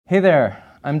Hey there,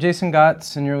 I'm Jason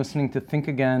Gotts, and you're listening to Think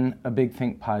Again, a Big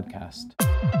Think podcast.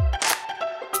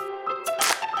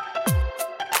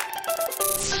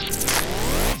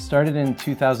 Started in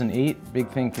 2008, Big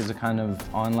Think is a kind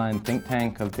of online think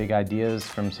tank of big ideas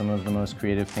from some of the most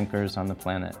creative thinkers on the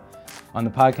planet. On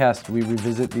the podcast, we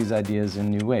revisit these ideas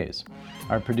in new ways.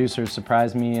 Our producers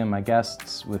surprise me and my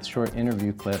guests with short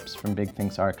interview clips from Big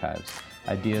Think's archives,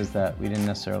 ideas that we didn't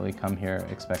necessarily come here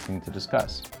expecting to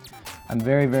discuss. I'm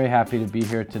very, very happy to be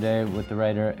here today with the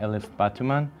writer Elif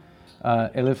Batuman.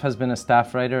 Elif has been a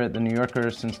staff writer at The New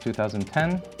Yorker since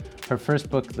 2010. Her first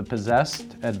book, The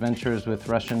Possessed, Adventures with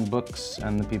Russian Books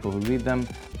and the People Who Read Them,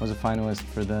 was a finalist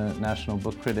for the National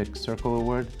Book Critics Circle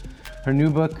Award. Her new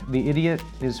book, The Idiot,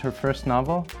 is her first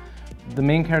novel. The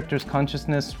main character's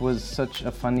consciousness was such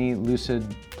a funny,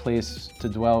 lucid place to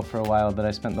dwell for a while that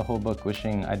I spent the whole book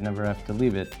wishing I'd never have to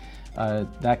leave it.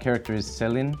 That character is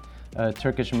Selin, a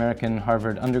Turkish-American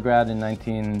Harvard undergrad in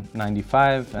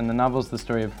 1995, and the novel's the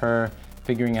story of her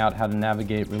figuring out how to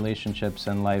navigate relationships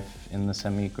and life in the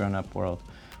semi-grown-up world.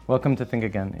 Welcome to Think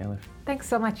Again, Elif. Thanks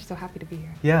so much. So happy to be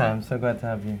here. Yeah, I'm so glad to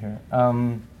have you here.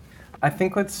 I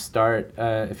think let's start,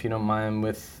 if you don't mind,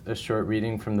 with a short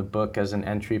reading from the book as an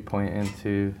entry point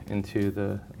into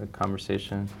the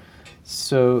conversation.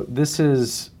 So this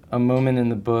is a moment in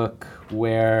the book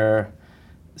where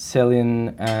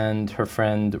Selin and her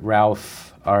friend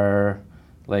Ralph are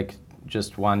like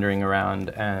just wandering around,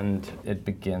 and it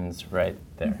begins right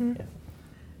there. Mm-hmm. Yeah.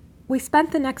 We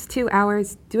spent the next 2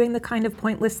 hours doing the kind of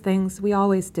pointless things we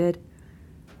always did.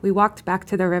 We walked back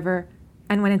to the river,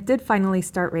 and when it did finally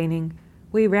start raining,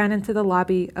 we ran into the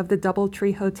lobby of the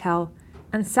Doubletree Hotel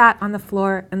and sat on the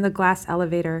floor in the glass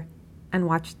elevator and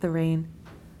watched the rain.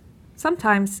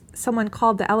 Sometimes someone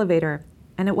called the elevator,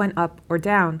 and it went up or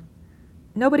down.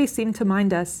 Nobody seemed to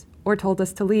mind us or told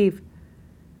us to leave.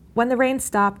 When the rain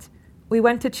stopped, we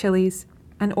went to Chili's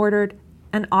and ordered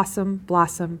an awesome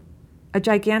blossom, a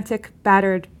gigantic,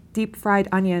 battered, deep-fried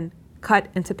onion cut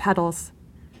into petals.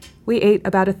 We ate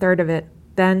about a third of it.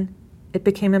 Then it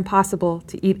became impossible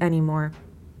to eat anymore.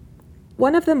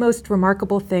 One of the most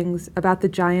remarkable things about the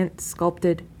giant,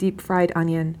 sculpted, deep-fried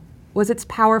onion was its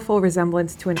powerful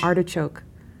resemblance to an artichoke.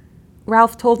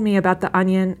 Ralph told me about the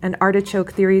onion and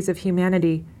artichoke theories of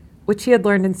humanity, which he had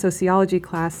learned in sociology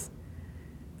class.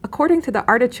 According to the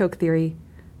artichoke theory,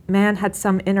 man had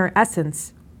some inner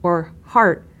essence, or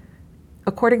heart.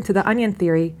 According to the onion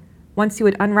theory, once you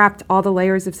had unwrapped all the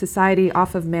layers of society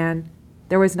off of man,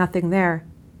 there was nothing there.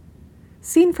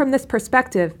 Seen from this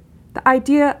perspective, the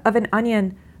idea of an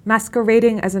onion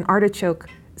masquerading as an artichoke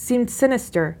seemed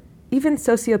sinister, even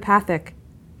sociopathic.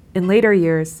 In later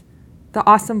years, the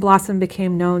awesome blossom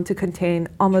became known to contain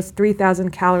almost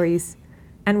 3,000 calories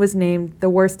and was named the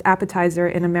worst appetizer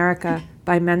in America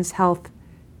by Men's Health,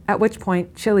 at which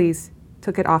point Chili's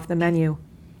took it off the menu.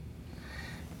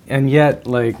 And yet,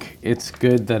 like, it's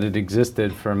good that it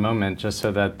existed for a moment just so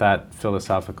that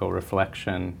philosophical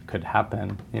reflection could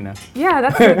happen, you know? Yeah,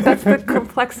 that's the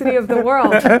complexity of the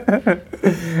world.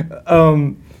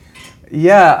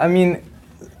 Yeah, I mean,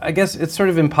 I guess it's sort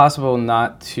of impossible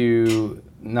not to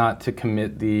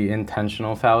commit the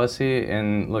intentional fallacy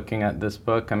in looking at this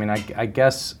book. I mean, I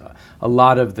guess a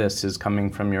lot of this is coming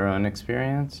from your own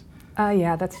experience.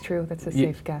 Yeah, that's true. That's a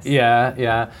safe guess.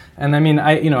 Yeah. And I mean,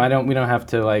 we don't have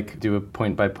to like do a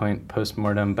point by point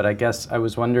postmortem, but I guess I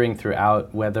was wondering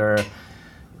throughout whether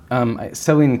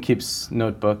Selin keeps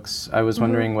notebooks. I was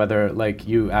wondering whether like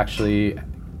you actually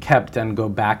kept and go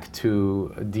back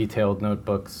to detailed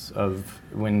notebooks of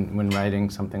when writing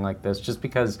something like this, just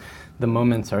because the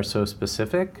moments are so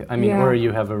specific. I mean, or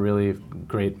you have a really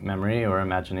great memory or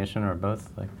imagination or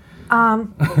both. Like.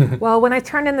 Well, when I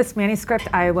turned in this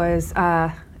manuscript, I was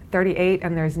 38,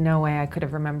 and there's no way I could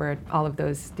have remembered all of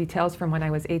those details from when I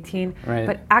was 18. Right.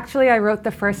 But actually, I wrote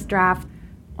the first draft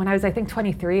when I was, I think,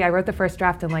 23. I wrote the first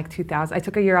draft in like 2000. I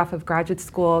took a year off of graduate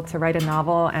school to write a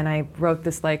novel, and I wrote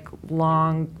this like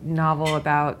long novel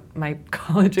about my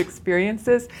college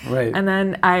experiences. Right. And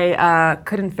then I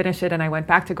couldn't finish it, and I went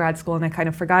back to grad school, and I kind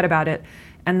of forgot about it.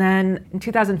 And then in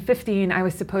 2015, I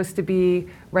was supposed to be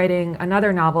writing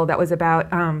another novel that was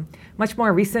about much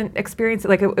more recent experience.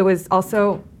 Like it was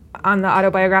also on the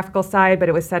autobiographical side, but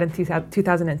it was set in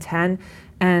 2010.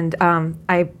 And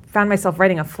I found myself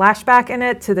writing a flashback in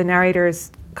it to the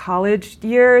narrator's college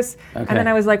years. Okay. And then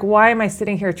I was like, why am I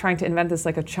sitting here trying to invent this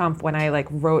like a chump when I like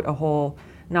wrote a whole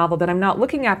novel that I'm not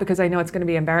looking at because I know it's going to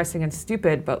be embarrassing and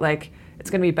stupid, but like it's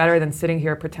going to be better than sitting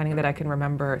here pretending that I can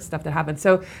remember stuff that happened.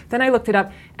 So then I looked it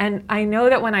up, and I know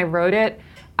that when I wrote it,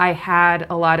 I had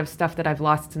a lot of stuff that I've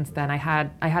lost since then. I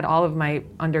had all of my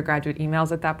undergraduate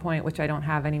emails at that point, which I don't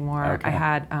have anymore. Okay.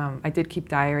 I did keep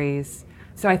diaries.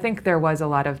 So I think there was a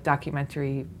lot of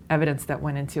documentary evidence that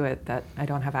went into it that I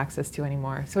don't have access to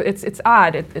anymore. So it's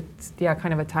odd. It's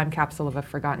kind of a time capsule of a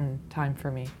forgotten time for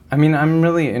me. I mean, I'm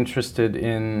really interested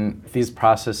in these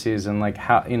processes and like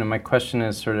how, my question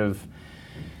is sort of,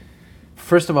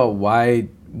 first of all,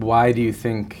 why do you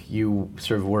think you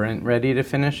sort of weren't ready to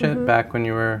finish it back when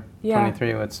you were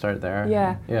 23? Let's start there.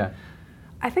 Yeah.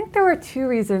 I think there were two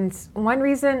reasons. One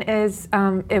reason is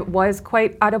it was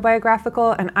quite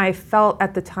autobiographical, and I felt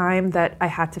at the time that I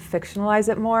had to fictionalize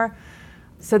it more.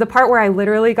 So the part where I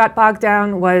literally got bogged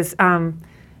down was,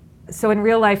 so in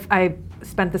real life, I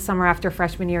spent the summer after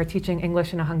freshman year teaching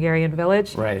English in a Hungarian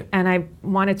village. Right. And I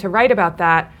wanted to write about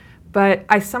that, but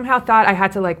I somehow thought I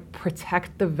had to like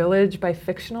protect the village by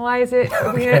fictionalize it.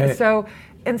 Okay. So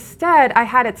instead, I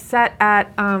had it set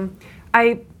at,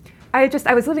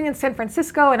 I was living in San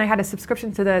Francisco, and I had a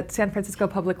subscription to the San Francisco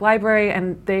Public Library,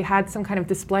 and they had some kind of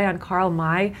display on Karl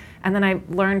May, and then I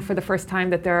learned for the first time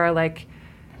that there are like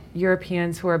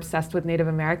Europeans who are obsessed with Native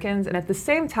Americans, and at the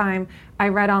same time, I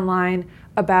read online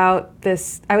about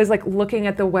this. I was like looking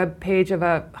at the web page of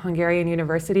a Hungarian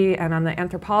university, and on the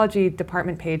anthropology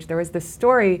department page, there was this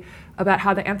story about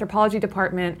how the anthropology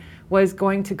department was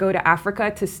going to go to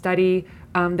Africa to study.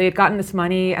 They had gotten this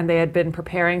money, and they had been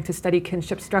preparing to study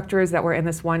kinship structures that were in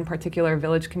this one particular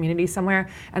village community somewhere,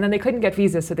 and then they couldn't get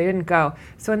visas, so they didn't go.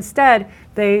 So instead,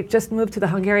 they just moved to the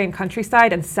Hungarian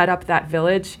countryside and set up that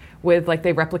village with, like,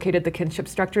 they replicated the kinship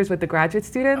structures with the graduate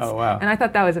students. Oh, wow. And I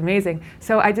thought that was amazing.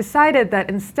 So I decided that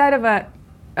instead of a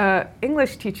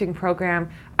English teaching program,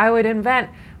 I would invent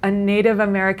a Native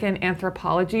American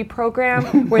anthropology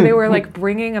program where they were like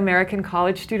bringing American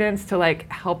college students to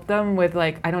like help them with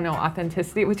like, I don't know,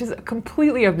 authenticity, which is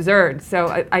completely absurd.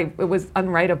 So it was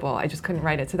unwritable. I just couldn't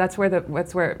write it. So that's where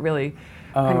it really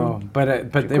but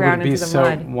it would ground be into the so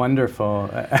mud. wonderful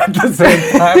at the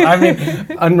same time. I mean,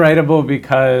 unwritable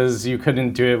because you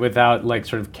couldn't do it without like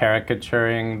sort of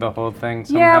caricaturing the whole thing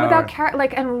somehow. Yeah,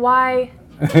 without and why?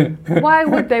 Why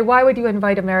would they? Why would you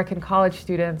invite American college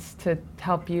students to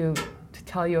help you, to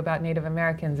tell you about Native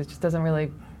Americans? It just doesn't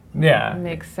really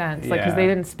make sense. Like, because they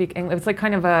didn't speak English. It's like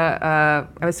kind of I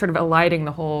was sort of eliding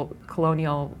the whole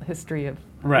colonial history of.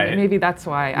 Right. Maybe that's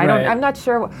why. Right. I'm not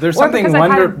sure. There's or something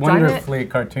wonderfully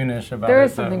cartoonish about it. There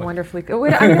is something wonderfully. It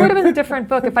would have been a different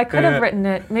book if I could have written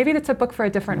it. Maybe it's a book for a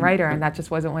different writer, and that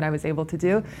just wasn't what I was able to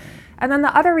do. And then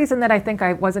the other reason that I think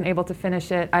I wasn't able to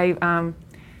finish it,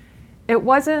 it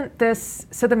wasn't this.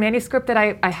 So the manuscript that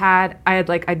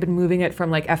I'd been moving it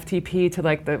from like FTP to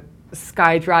like the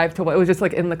SkyDrive to what it was just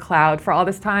like in the cloud for all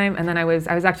this time, and then I was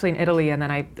actually in Italy, and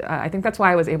then I think that's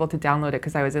why I was able to download it,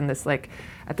 because I was in this like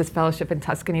at this fellowship in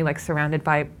Tuscany, like surrounded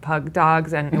by pug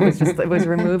dogs, and it was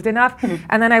removed enough.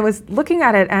 And then I was looking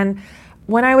at it, and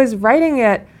when I was writing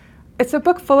it, it's a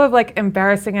book full of like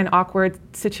embarrassing and awkward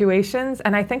situations,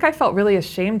 and I think I felt really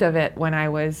ashamed of it when I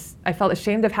felt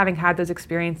ashamed of having had those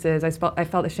experiences. I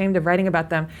felt ashamed of writing about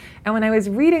them. And when I was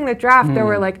reading the draft, there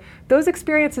were like, those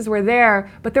experiences were there,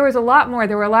 but there was a lot more.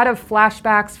 There were a lot of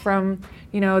flashbacks from,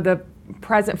 the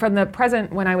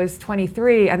present when I was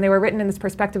 23, and they were written in this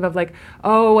perspective of like,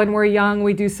 oh, when we're young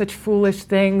we do such foolish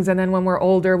things, and then when we're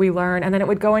older we learn. And then it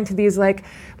would go into these like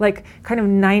kind of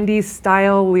 90s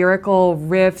style lyrical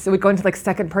riffs. It would go into like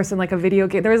second person, like a video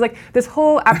game. There was like this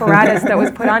whole apparatus that was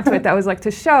put onto it that was like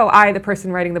to show I, the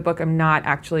person writing the book, am not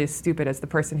actually as stupid as the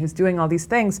person who's doing all these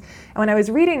things. And when I was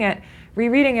rereading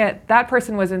it, that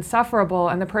person was insufferable,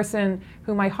 and the person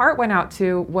who my heart went out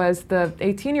to was the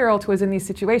 18-year-old who was in these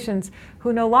situations,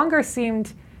 who no longer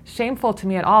seemed shameful to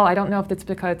me at all. I don't know if it's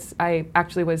because I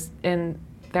actually was in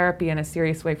therapy in a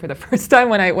serious way for the first time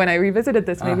when I revisited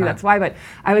this. Maybe that's why, but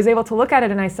I was able to look at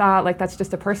it and I saw like that's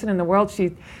just a person in the world.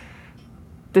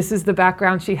 This is the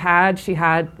background she had. She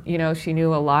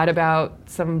knew a lot about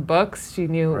some books. She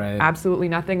knew absolutely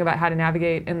nothing about how to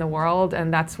navigate in the world,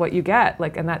 and that's what you get.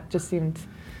 And that just seemed,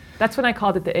 that's when I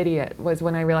called it The Idiot, was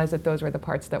when I realized that those were the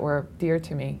parts that were dear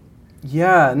to me.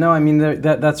 Yeah, no, I mean,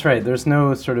 that's right. There's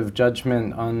no sort of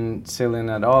judgment on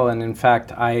Céline at all, and in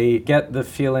fact, I get the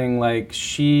feeling like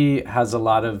she has a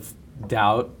lot of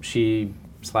doubt.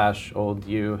 She/old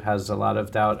you has a lot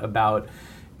of doubt about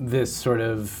this sort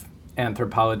of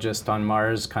anthropologist on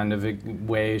Mars kind of a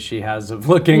way she has of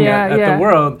looking at the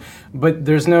world, but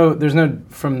there's no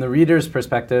from the reader's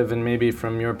perspective, and maybe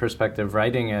from your perspective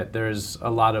writing it, there's a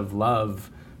lot of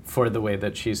love for the way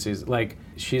that she sees, like,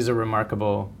 she's a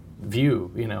remarkable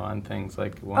view, on things.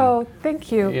 Like oh,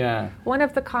 thank you. Yeah. One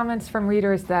of the comments from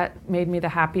readers that made me the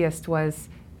happiest was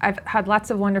I've had lots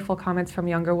of wonderful comments from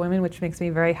younger women, which makes me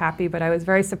very happy, but I was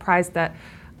very surprised that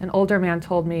an older man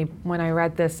told me when I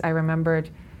read this, I remembered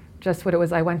just what it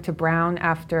was. I went to Brown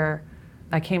after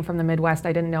I came from the Midwest.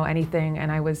 I didn't know anything,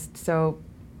 and I was so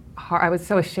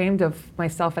ashamed of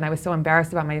myself, and I was so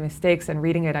embarrassed about my mistakes, and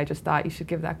reading it, I just thought, you should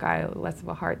give that guy less of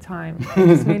a hard time. It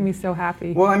just made me so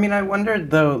happy. Well, I mean, I wondered,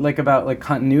 though, like, about, like,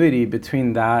 continuity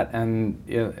between that and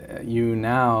you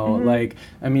now. Mm-hmm. Like,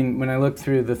 I mean, when I look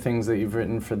through the things that you've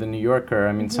written for The New Yorker,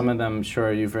 I mean, some of them,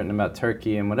 sure, you've written about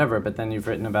Turkey and whatever, but then you've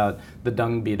written about the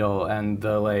dung beetle and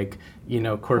the, like, you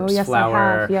know, corpse flower.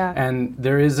 I have, yeah. And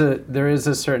there is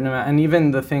a certain amount, and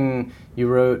even the thing you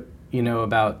wrote, you know,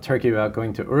 about Turkey, about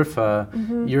going to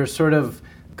Urfa, you're sort of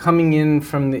coming in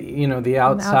from the, you know, the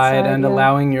outside and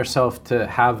allowing yourself to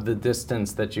have the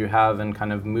distance that you have and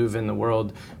kind of move in the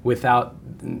world without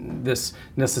this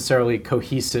necessarily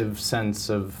cohesive sense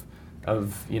of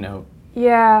you know,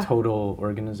 total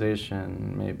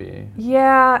organization, maybe.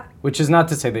 Yeah. Which is not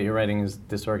to say that your writing is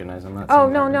disorganized. I'm not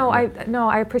Oh, saying that. no,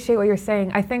 I appreciate what you're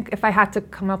saying. I think if I had to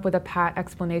come up with a pat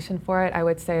explanation for it, I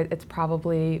would say it's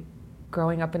probably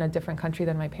growing up in a different country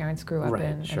than my parents grew up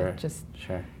in. Sure, and it just,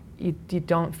 sure. You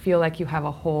don't feel like you have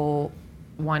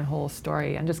one whole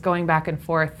story. And just going back and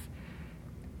forth,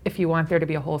 if you want there to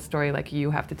be a whole story, like,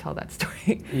 you have to tell that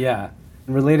story. Yeah.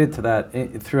 Related to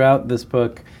that, throughout this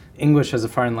book, English as a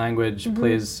foreign language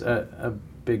plays a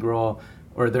big role,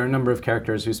 or there are a number of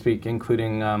characters who speak,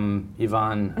 including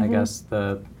Ivan, I guess,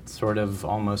 the sort of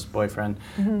almost boyfriend.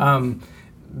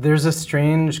 There's a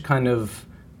strange kind of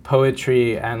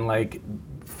poetry and, like,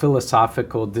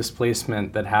 philosophical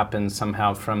displacement that happens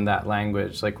somehow from that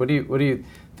language. Like, what do you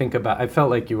think about? I felt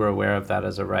like you were aware of that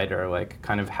as a writer, like,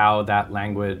 kind of how that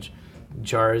language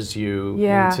jars you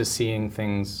into seeing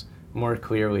things more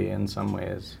clearly in some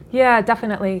ways. Yeah,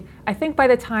 definitely. I think by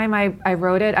the time I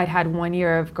wrote it, I'd had 1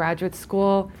 year of graduate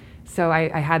school, so I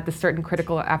had the certain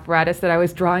critical apparatus that I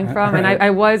was drawing from, and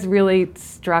I was really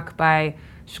struck by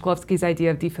Shklovsky's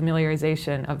idea of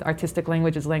defamiliarization, of artistic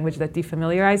language as language that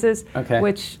defamiliarizes,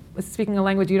 which, speaking a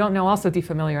language you don't know, also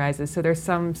defamiliarizes. So there's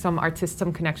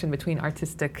some connection between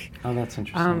artistic. Oh, that's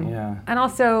interesting. Yeah. And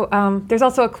also, there's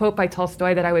also a quote by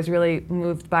Tolstoy that I was really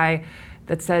moved by,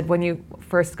 that said, when you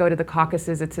first go to the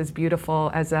Caucasus, it's as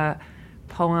beautiful as a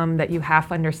poem that you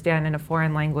half understand in a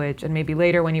foreign language, and maybe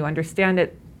later when you understand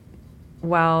it,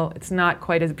 well, it's not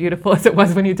quite as beautiful as it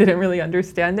was when you didn't really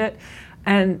understand it.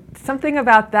 And something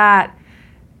about that,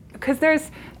 because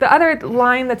there's the other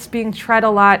line that's being tread a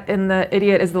lot in The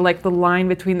Idiot is the line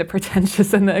between the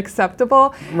pretentious and the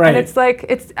acceptable. Right. And it's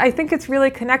like, I think it's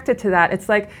really connected to that. It's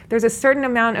like there's a certain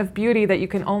amount of beauty that you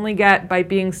can only get by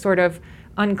being sort of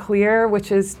unclear,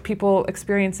 which is people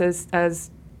experience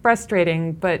as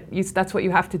frustrating, but that's what you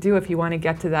have to do if you want to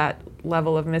get to that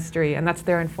level of mystery, and that's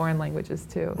there in foreign languages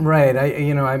too. Right.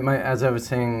 As I was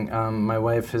saying, my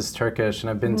wife is Turkish, and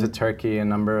I've been to Turkey a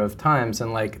number of times.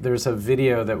 And, like, there's a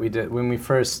video that we did when we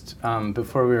first,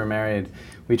 before we were married,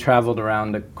 we traveled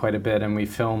around quite a bit, and we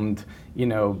filmed, you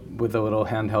know, with a little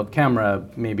handheld camera,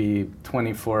 maybe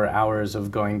 24 hours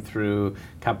of going through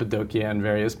Cappadocia and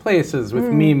various places, with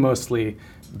me mostly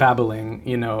babbling,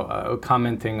 you know,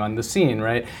 commenting on the scene,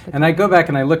 right? And I go back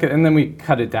and I look at, and then we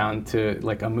cut it down to,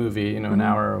 like, a movie, you know, an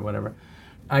hour or whatever.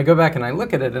 I go back and I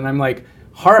look at it, and I'm, like,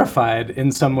 horrified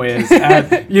in some ways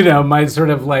at, you know, my sort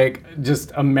of, like,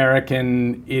 just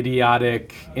American,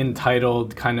 idiotic,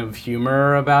 entitled kind of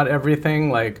humor about everything.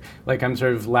 Like I'm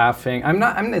sort of laughing.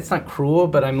 It's not cruel,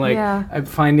 but I'm, like, I'm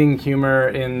finding humor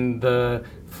in the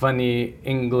funny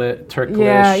English,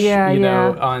 Turkish, you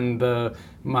know, on the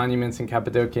monuments in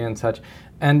Cappadocia and such.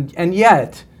 And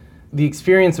yet, the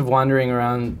experience of wandering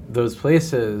around those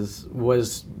places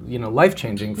was, you know,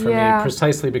 life-changing for me,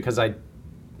 precisely because I,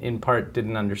 in part,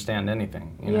 didn't understand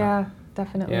anything. You know? Yeah,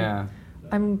 definitely. Yeah.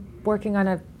 I'm working on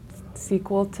a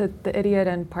sequel to The Idiot,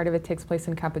 and part of it takes place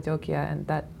in Cappadocia, and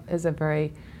that is a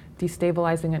very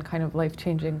destabilizing and kind of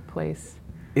life-changing place.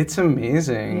 It's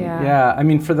amazing. Yeah. I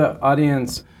mean, for the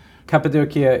audience,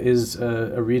 Cappadocia is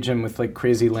a region with, like,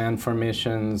 crazy land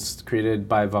formations created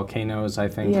by volcanoes, I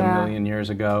think, a million years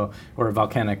ago, or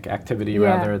volcanic activity,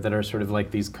 rather, that are sort of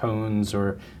like these cones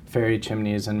or fairy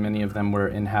chimneys, and many of them were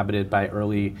inhabited by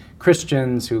early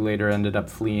Christians who later ended up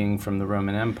fleeing from the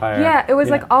Roman Empire. Yeah, it was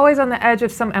like always on the edge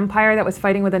of some empire that was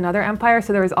fighting with another empire,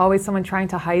 so there was always someone trying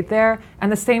to hide there.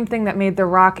 And the same thing that made the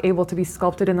rock able to be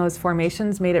sculpted in those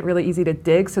formations made it really easy to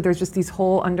dig, so there's just these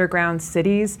whole underground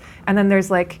cities, and then there's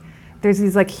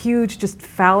these, like, huge just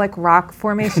phallic rock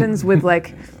formations with,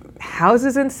 like,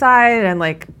 houses inside and,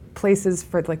 like, places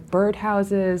for like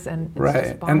birdhouses and it's right.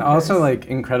 just bonkers. And also like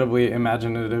incredibly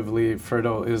imaginatively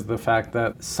fertile is the fact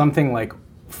that something like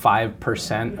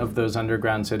 5% of those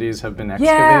underground cities have been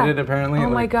excavated apparently. Oh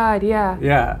my God, yeah.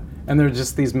 Yeah. And they're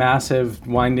just these massive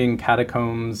winding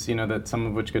catacombs, that some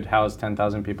of which could house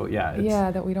 10,000 people.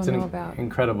 Yeah. That we don't know about.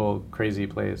 Incredible, crazy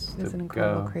place It's to an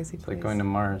incredible, go. crazy It's place. like going to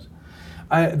Mars.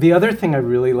 The other thing I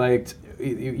really liked,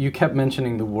 you kept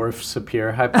mentioning the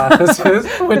Whorf-Sapir hypothesis,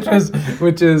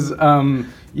 which is,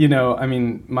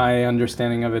 my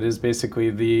understanding of it is basically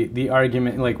the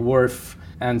argument, like Whorf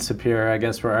and Sapir, I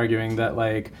guess, were arguing that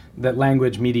that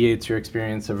language mediates your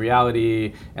experience of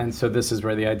reality, and so this is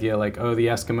where the idea the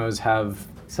Eskimos have,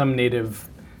 some native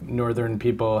northern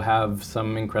people have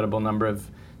some incredible number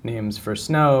of names for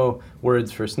snow,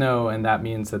 words for snow, and that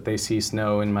means that they see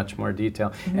snow in much more detail.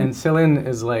 Mm-hmm. And Celine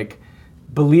is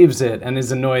believes it and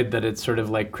is annoyed that it's sort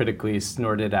of critically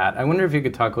snorted at. I wonder if you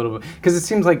could talk a little bit, because it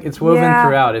seems like it's woven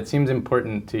throughout. It seems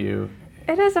important to you.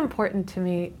 It is important to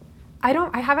me.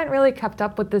 I haven't really kept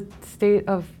up with the state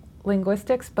of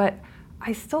linguistics, but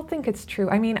I still think it's true.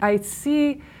 I mean, I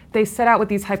see they set out with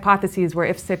these hypotheses where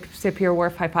if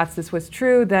Sapir-Whorf hypothesis was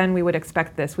true, then we would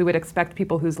expect this. We would expect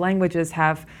people whose languages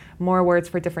have more words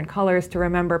for different colors to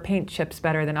remember paint chips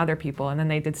better than other people. And then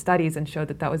they did studies and showed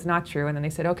that that was not true. And then they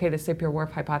said, okay, the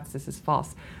Sapir-Whorf hypothesis is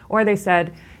false. Or they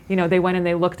said, they went and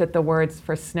they looked at the words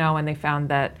for snow and they found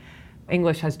that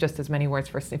English has just as many words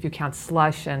for, if you count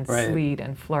slush and sleet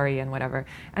and flurry and whatever.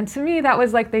 And to me, that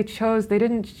was like they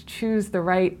didn't choose the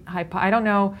right I don't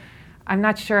know. I'm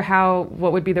not sure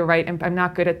what would be the right, I'm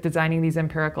not good at designing these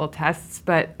empirical tests,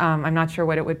 but I'm not sure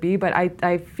what it would be. But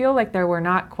I feel like they were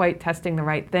not quite testing the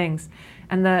right things.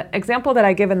 And the example that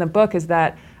I give in the book is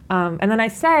that, and then I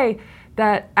say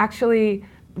that actually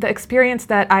the experience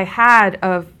that I had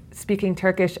of speaking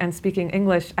Turkish and speaking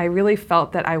English, I really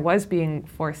felt that I was being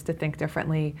forced to think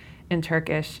differently in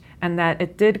Turkish, and that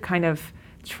it did kind of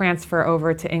transfer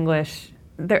over to English.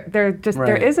 There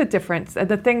is a difference.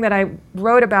 The thing that I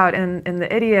wrote about in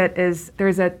The Idiot is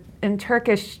in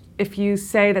Turkish, if you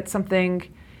say that something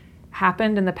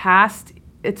happened in the past,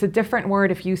 it's a different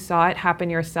word if you saw it happen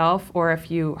yourself, or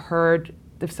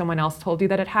if someone else told you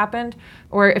that it happened,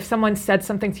 or if someone said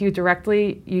something to you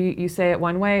directly, you say it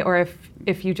one way, or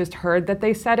if you just heard that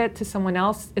they said it to someone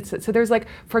else. So there's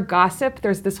for gossip,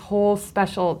 there's this whole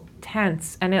special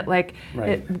tense, and it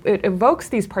evokes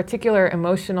these particular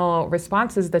emotional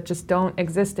responses that just don't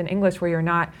exist in English, where you're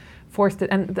not forced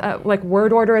to. And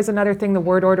word order is another thing. The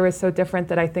word order is so different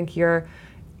that I think your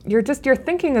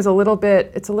thinking is a little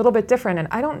bit different. And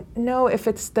I don't know if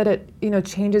it's that it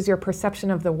changes your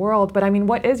perception of the world, but I mean,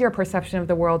 what is your perception of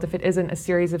the world if it isn't a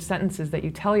series of sentences that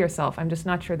you tell yourself? I'm just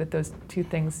not sure that those two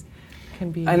things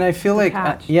can be And I feel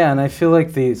detached. and I feel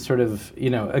like the sort of,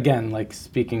 again,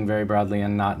 speaking very broadly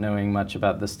and not knowing much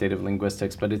about the state of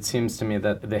linguistics, but it seems to me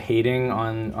that the hating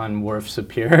on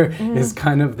Whorf-Sapir is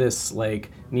kind of this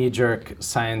knee-jerk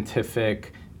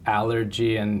scientific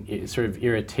allergy and sort of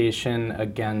irritation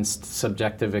against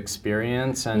subjective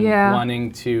experience and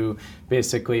wanting to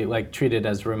basically treat it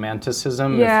as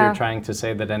romanticism if you're trying to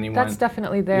say that anyone... That's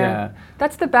definitely there. Yeah.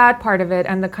 That's the bad part of it,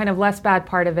 and the kind of less bad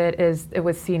part of it is it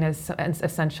was seen as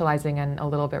essentializing and a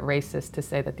little bit racist to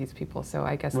say that these people, so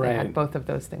I guess they had both of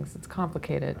those things. It's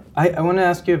complicated. I want to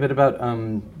ask you a bit about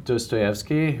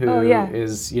Dostoevsky, who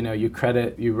is,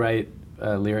 you write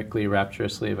lyrically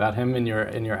rapturously about him in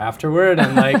your afterword,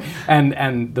 and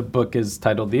and the book is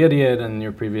titled The Idiot, and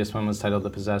your previous one was titled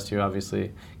The Possessed You,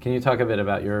 obviously. Can you talk a bit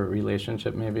about your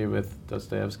relationship maybe with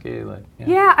Dostoevsky?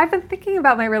 Yeah, I've been thinking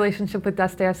about my relationship with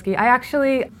Dostoevsky.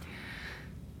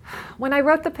 When I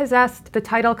wrote The Possessed, the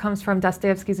title comes from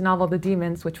Dostoevsky's novel The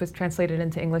Demons, which was translated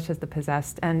into English as The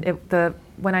Possessed. And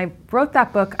when I wrote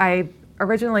that book, I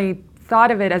originally thought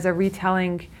of it as a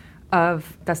retelling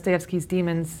of Dostoevsky's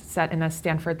Demons set in a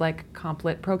Stanford-like comp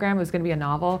lit program. It was going to be a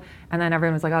novel, and then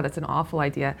everyone was like, oh, that's an awful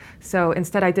idea. So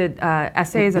instead I did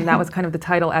essays, and that was kind of the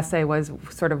title essay was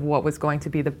sort of what was going to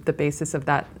be the basis of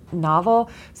that novel.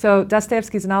 So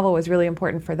Dostoevsky's novel was really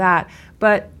important for that.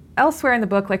 But elsewhere in the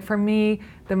book, for me,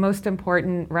 the most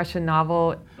important Russian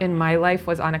novel in my life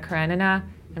was Anna Karenina,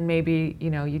 and maybe,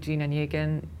 Eugene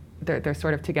Onegin. They're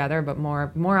sort of together, but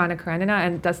more Anna Karenina,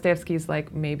 and Dostoevsky's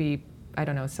maybe, I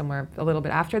don't know, somewhere a little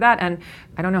bit after that. And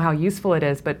I don't know how useful it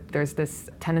is, but there's this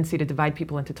tendency to divide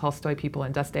people into Tolstoy people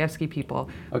and Dostoevsky people.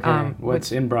 Okay,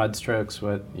 what's in broad strokes,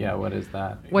 what is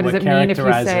that? What does it mean if you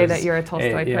say that you're a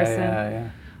Tolstoy person? Yeah.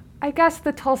 I guess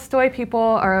the Tolstoy people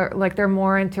are they're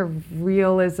more into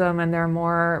realism, and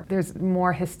there's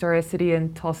more historicity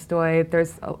in Tolstoy.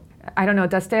 I don't know,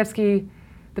 Dostoevsky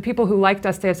the people who like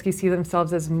Dostoevsky see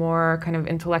themselves as more kind of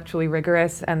intellectually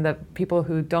rigorous, and the people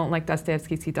who don't like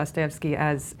Dostoevsky see Dostoevsky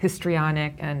as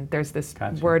histrionic. And there's this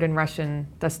word in Russian,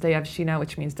 Dostoevshchina,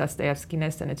 which means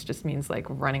Dostoevsky-ness, and it just means like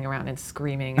running around and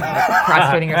screaming and like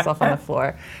prostrating yourself on the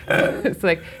floor. It's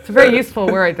like, it's a very useful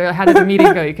word. How did the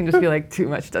meeting go? You can just be like, too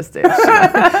much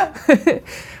Dostoevsky.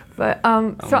 But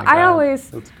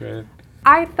That's great.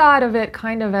 I thought of it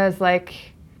kind of as like,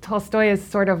 Tolstoy is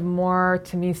sort of more,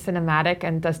 to me, cinematic,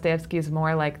 and Dostoevsky is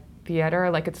more like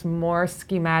theater. Like, it's more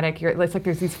schematic. It's like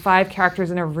there's these 5 characters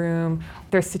in a room.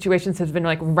 Their situations have been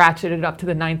like ratcheted up to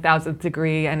the 9,000th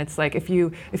degree, and it's like if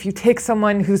you take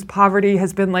someone whose poverty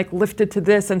has been like lifted to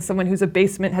this, and someone whose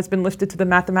abasement has been lifted to the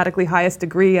mathematically highest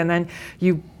degree, and then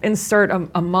you insert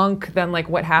a monk, then like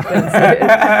what happens?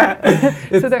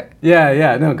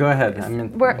 No, go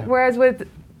ahead. Whereas with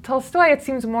Tolstoy, it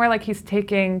seems more like he's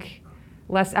taking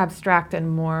less abstract and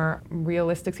more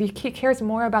realistic. So he cares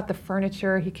more about the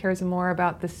furniture, he cares more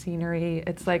about the scenery.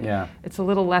 It's like, it's a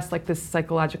little less like this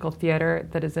psychological theater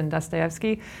that is in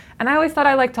Dostoevsky. And I always thought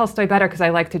I liked Tolstoy better because I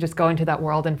like to just go into that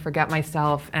world and forget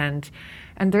myself. And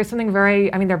there's something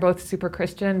very, I mean, they're both super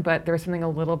Christian, but there's something a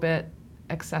little bit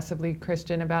excessively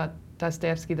Christian about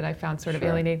Dostoevsky that I found sort of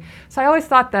alienating. So I always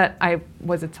thought that I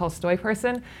was a Tolstoy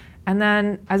person. And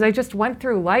then as I just went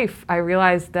through life, I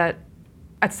realized that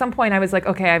at some point I was like,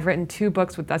 okay, I've written 2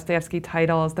 books with Dostoevsky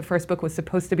titles. The first book was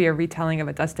supposed to be a retelling of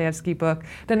a Dostoevsky book.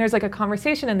 Then there's like a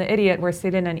conversation in The Idiot where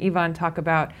Sirin and Ivan talk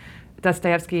about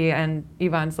Dostoevsky, and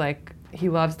Ivan's like, he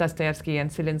loves Dostoevsky, and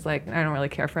Sirin's like, I don't really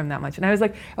care for him that much. And I was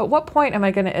like, at what point am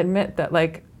I going to admit that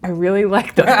like I really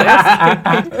like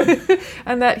Dostoevsky?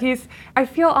 And that I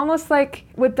feel almost like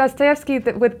with Dostoevsky,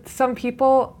 that with some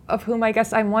people of whom I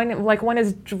guess I'm one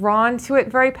is drawn to it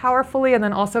very powerfully and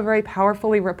then also very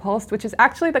powerfully repulsed, which is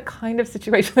actually the kind of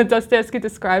situation that Dostoevsky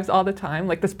describes all the time,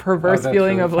 like this perverse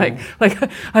feeling of like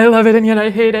I love it and yet I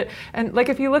hate it. And like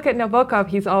if you look at Nabokov,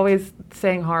 he's always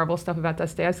saying horrible stuff about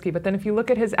Dostoevsky, but then if you look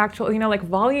at his actual, like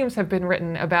volumes have been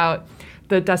written about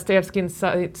the Dostoevskian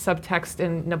subtext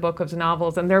in Nabokov's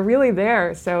novels, and they're really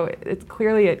there, so it's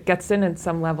clearly it gets in at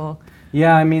some level.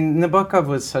 Yeah, I mean, Nabokov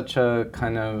was such a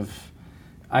kind of,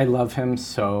 I love him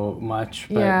so much,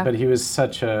 but he was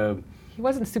such a... He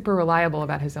wasn't super reliable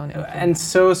about his own influence. And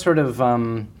so sort of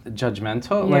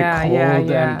judgmental, like cold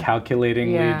and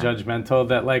calculatingly judgmental,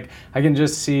 that like, I can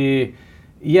just see,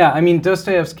 I mean,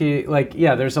 Dostoevsky, like,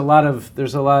 there's a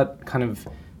lot kind of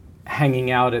hanging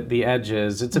out at the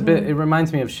edges. It's a bit, it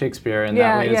reminds me of Shakespeare in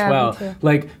that way as well.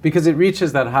 Like, because it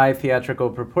reaches that high theatrical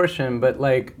proportion, but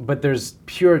there's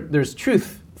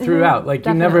truth throughout. Like,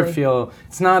 you never feel,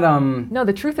 it's not, No,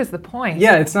 the truth is the point.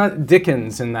 Yeah, it's not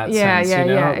Dickens in that sense, you know?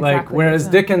 Exactly. Like, whereas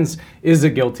Dickens is a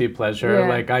guilty pleasure.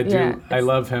 Like, I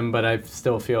love him, but I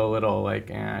still feel a little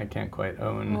like, I can't quite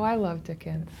own. Oh, I love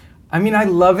Dickens. I mean, I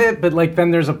love it, but like,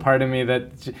 then there's a part of me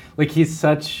that, like, he's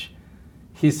such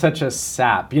a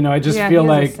sap, I just feel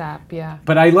like a sap,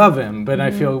 but I love him, but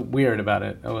I feel weird about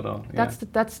it a little. That's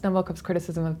Nabokov's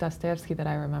criticism of Dostoevsky that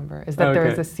I remember, is that there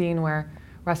is a scene where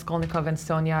Raskolnikov and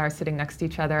Sonia are sitting next to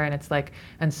each other, and it's like,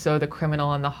 and so the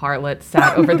criminal and the harlot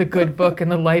sat over the good book in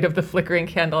the light of the flickering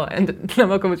candle, and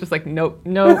Nabokov was just like, nope.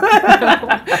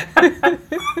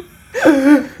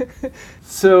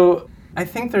 So I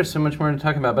think there's so much more to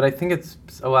talk about, but I think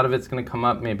a lot of it's going to come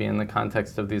up maybe in the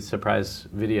context of these surprise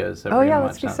videos that we're going to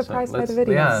watch. Let's be surprised by the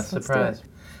videos. Yeah, surprise.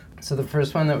 So the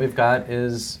first one that we've got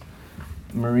is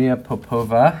Maria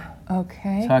Popova.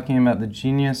 Okay. Talking about the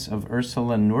genius of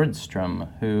Ursula Nordstrom,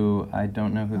 who I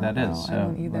don't know who that is. So I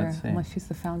don't either, let's see. unless she's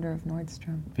the founder of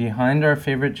Nordstrom. Behind our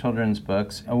favorite children's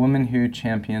books, a woman who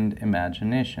championed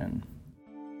imagination.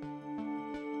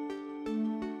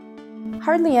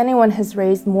 Hardly anyone has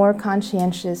raised more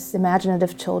conscientious,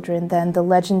 imaginative children than the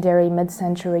legendary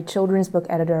mid-century children's book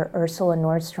editor Ursula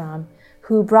Nordstrom,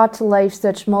 who brought to life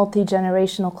such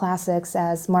multi-generational classics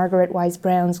as Margaret Wise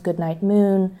Brown's Goodnight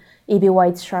Moon, E.B.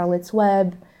 White's Charlotte's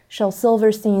Web, Shel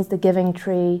Silverstein's The Giving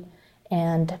Tree,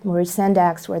 and Maurice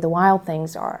Sendak's Where the Wild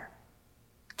Things Are.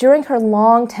 During her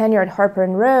long tenure at Harper &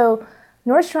 Row,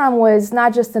 Nordstrom was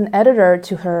not just an editor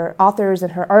to her authors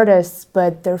and her artists,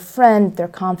 but their friend, their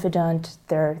confidant,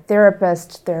 their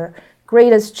therapist, their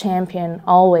greatest champion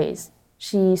always.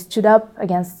 She stood up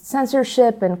against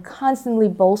censorship and constantly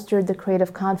bolstered the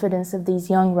creative confidence of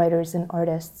these young writers and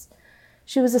artists.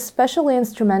 She was especially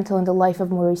instrumental in the life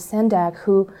of Maurice Sendak,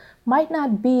 who might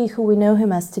not be who we know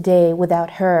him as today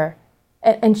without her.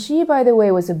 And she, by the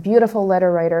way, was a beautiful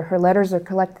letter writer. Her letters are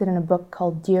collected in a book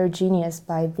called Dear Genius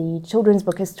by the children's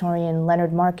book historian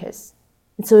Leonard Marcus.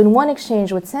 And so in one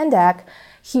exchange with Sendak,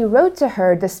 He wrote to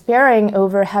her despairing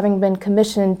over having been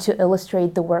commissioned to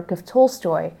illustrate the work of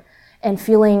Tolstoy and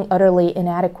feeling utterly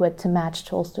inadequate to match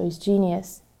Tolstoy's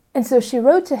genius. And so she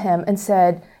wrote to him and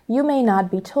said, "You may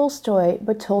not be Tolstoy,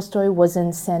 but Tolstoy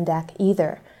wasn't Sendak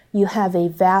either. You have a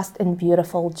vast and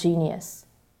beautiful genius."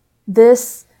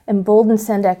 This emboldened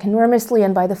Sendak enormously,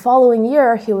 and by the following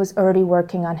year, he was already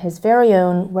working on his very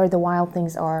own Where the Wild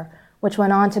Things Are, which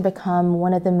went on to become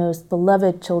one of the most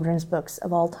beloved children's books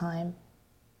of all time.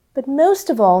 But most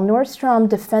of all, Nordstrom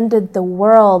defended the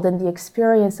world and the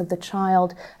experience of the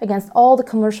child against all the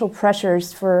commercial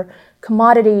pressures for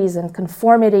commodities and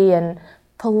conformity and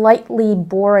politely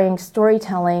boring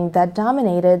storytelling that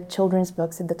dominated children's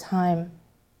books at the time.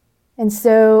 And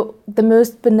so the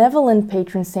most benevolent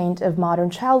patron saint of modern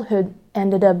childhood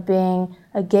ended up being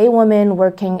a gay woman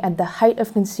working at the height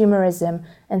of consumerism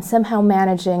and somehow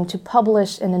managing to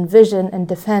publish and envision and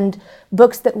defend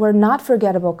books that were not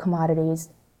forgettable commodities,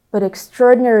 but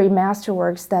extraordinary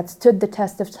masterworks that stood the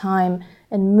test of time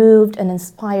and moved and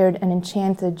inspired and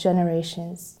enchanted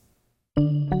generations.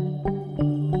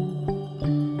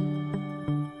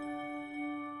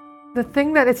 The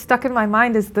thing that is stuck in my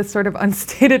mind is the sort of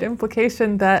unstated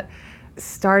implication that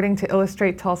starting to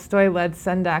illustrate Tolstoy led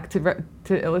Sendak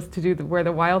to do Where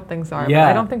the Wild Things Are. Yeah.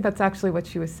 But I don't think that's actually what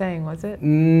she was saying, was it?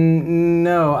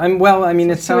 No.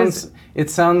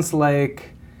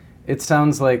 It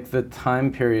sounds like the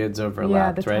time periods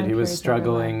overlapped, right? He was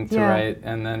struggling to write,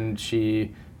 and then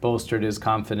she bolstered his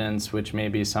confidence, which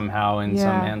maybe somehow in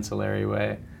some ancillary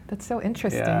way. That's so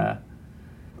interesting. Yeah.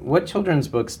 What children's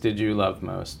books did you love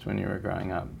most when you were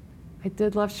growing up? I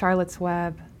did love Charlotte's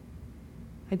Web.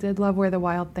 I did love Where the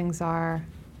Wild Things Are.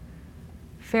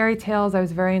 Fairy tales, I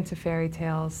was very into fairy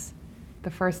tales. The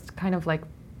first kind of like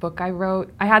book I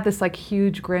wrote, I had this like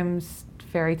huge Grimm's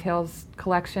fairy tales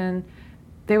collection.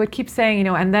 They would keep saying,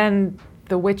 and then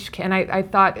the witch, and I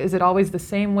thought, is it always the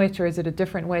same witch or is it a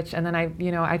different witch? And then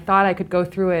I thought I could go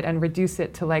through it and reduce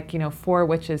it to 4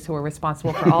 witches who were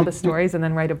responsible for all the stories and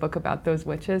then write a book about those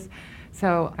witches.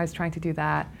 So I was trying to do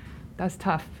that. That was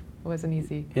tough. It wasn't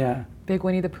easy. Yeah. Big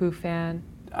Winnie the Pooh fan.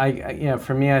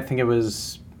 For me, I think it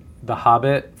was The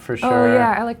Hobbit for sure. Oh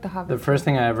yeah, I like The Hobbit. The first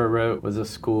thing I ever wrote was a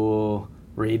school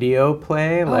radio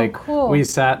play. Cool. We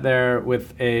sat there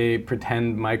with a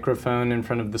pretend microphone in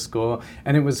front of the school,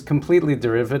 and it was completely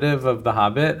derivative of The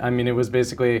Hobbit. I mean, it was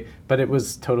basically, but it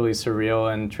was totally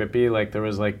surreal and trippy. Like there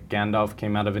was Gandalf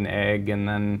came out of an egg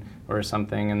or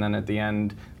something, and then at the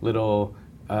end, little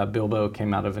Bilbo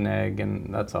came out of an egg,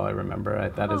 and that's all I remember.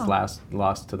 That is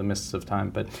lost to the mists of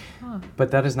time,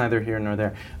 but that is neither here nor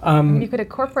there. You could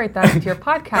incorporate that into your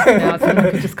podcast now, so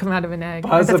you could just come out of an egg.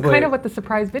 Possibly. That's kind of what the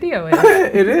surprise video is.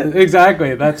 It is,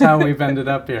 exactly. That's how we've ended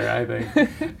up here, I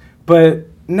think. But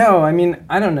no, I mean,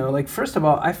 I don't know. First of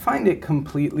all, I find it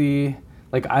completely,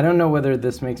 I don't know whether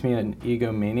this makes me an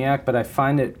egomaniac, but I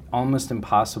find it almost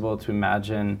impossible to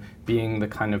imagine being the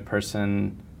kind of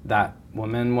person that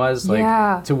woman was,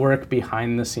 to work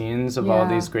behind the scenes of all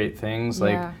these great things,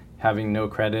 having no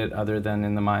credit other than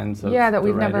in the minds of that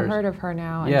we've writers. never heard of her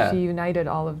now, and she united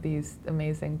all of these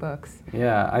amazing books.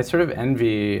 Yeah, I sort of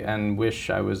envy and wish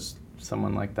I was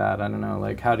someone like that. I don't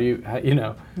know, how do you.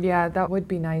 Yeah, that would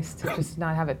be nice to just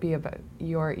not have it be about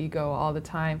your ego all the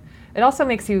time. It also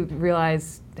makes you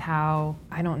realize how,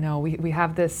 I don't know, we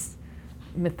have this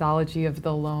mythology of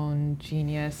the lone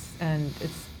genius, and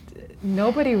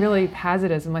nobody really has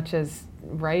it as much as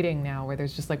writing now, where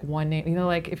there's just one name.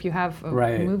 If you have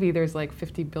a movie, there's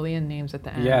 50 billion names at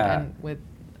the end, and with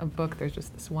a book, there's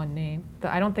just this one name.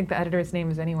 I don't think the editor's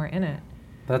name is anywhere in it.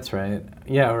 That's right.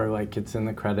 Yeah, or it's in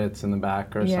the credits in the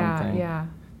back or something. Yeah.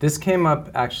 This came up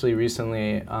actually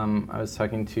recently. I was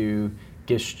talking to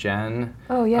Gish Jen.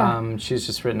 Oh, yeah. She's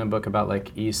just written a book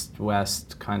about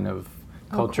East-West kind of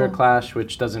culture clash,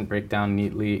 which doesn't break down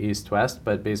neatly East-West,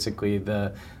 but basically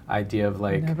the idea of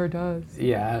It never does.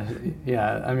 Yeah.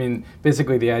 I mean,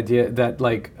 basically the idea that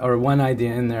or one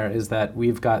idea in there is that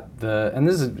we've got and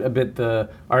this is a bit the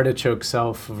artichoke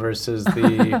self versus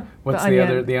the, what's the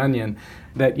other, the onion.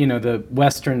 That, the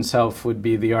Western self would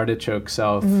be the artichoke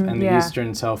self, and the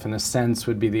Eastern self in a sense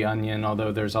would be the onion,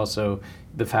 although there's also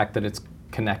the fact that it's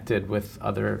connected with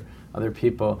other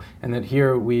people, and that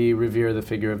here we revere the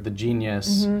figure of the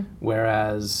genius,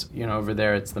 whereas over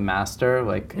there it's the master,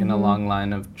 in a long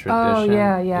line of tradition. Oh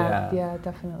yeah,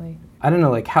 definitely. I don't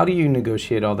know, how do you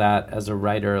negotiate all that as a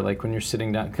writer, when you're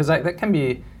sitting down? Because that can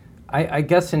be, I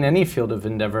guess in any field of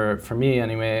endeavor, for me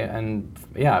anyway, and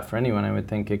for anyone, I would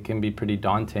think it can be pretty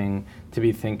daunting to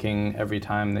be thinking every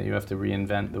time that you have to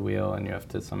reinvent the wheel and you have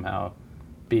to somehow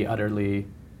be utterly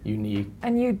unique.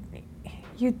 And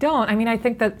You don't. I mean, I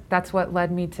think that's what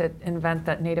led me to invent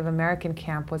that Native American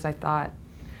camp. Was I thought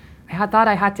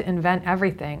I had to invent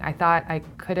everything. I thought I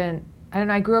couldn't. I don't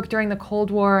know. I grew up during the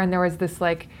Cold War, and there was this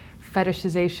like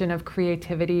fetishization of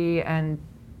creativity, and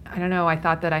I don't know. I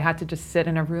thought that I had to just sit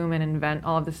in a room and invent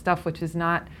all of this stuff, which is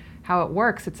not how it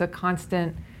works. It's a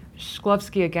constant.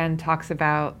 Shklovsky again talks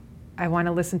about, I want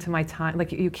to listen to my time.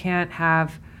 Like you can't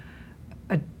have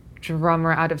a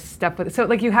drummer out of step with it. So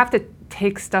like you have to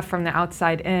take stuff from the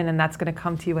outside in, and that's going to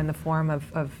come to you in the form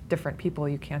of different people.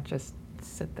 You can't just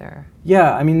sit there.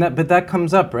 Yeah, I mean, but that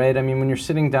comes up, right? I mean, when you're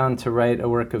sitting down to write a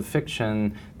work of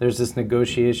fiction, there's this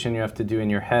negotiation you have to do in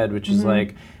your head, which is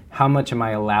like, how much am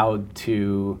I allowed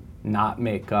to not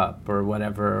make up or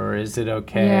whatever, or is it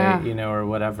okay, you know, or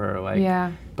whatever, like.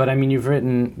 Yeah. But I mean, you've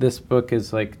written, this book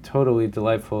is like totally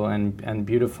delightful and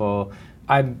beautiful.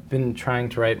 I've been trying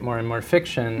to write more and more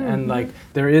fiction, and like,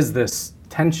 there is this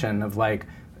tension of like,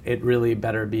 it really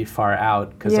better be far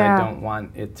out, because I don't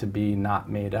want it to be not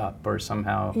made up or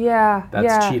somehow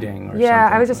that's cheating or something.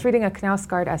 I was just reading a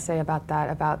Knausgaard essay about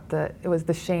that, it was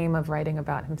the shame of writing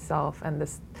about himself, and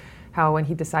this, how when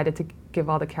he decided to give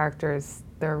all the characters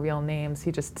their real names,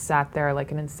 he just sat there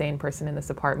like an insane person in this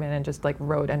apartment and just like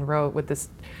wrote and wrote with this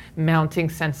mounting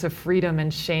sense of freedom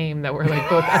and shame that were like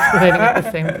both escalating at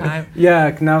the same time.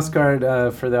 Yeah,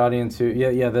 Knausgaard, for the audience who,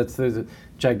 that's the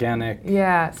gigantic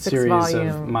series 6-volume.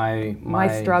 of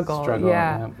my struggle.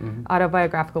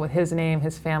 Autobiographical with his name,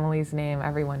 his family's name,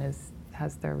 everyone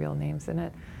has their real names in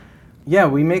it. Yeah,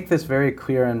 we make this very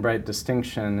clear and bright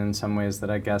distinction in some ways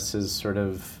that I guess is sort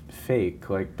of fake,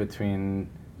 like between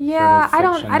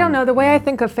I don't know. The way I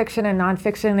think of fiction and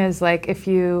nonfiction is like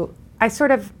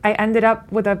I ended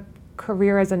up with a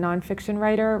career as a nonfiction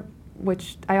writer,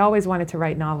 which I always wanted to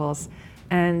write novels.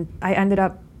 And I ended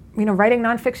up, writing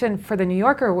nonfiction for The New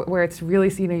Yorker, where it's really,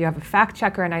 you have a fact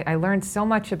checker, and I learned so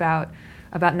much about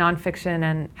nonfiction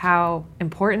and how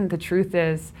important the truth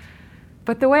is.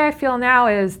 But the way I feel now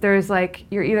is there's like,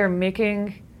 you're either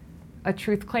making a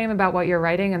truth claim about what you're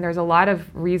writing, and there's a lot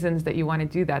of reasons that you want to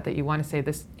do that you want to say,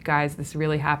 this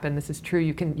really happened, this is true,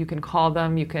 you can call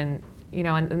them, you can,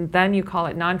 and then you call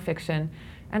it nonfiction.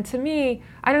 And to me,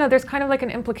 I don't know, there's kind of like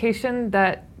an implication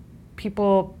that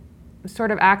people sort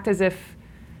of act as if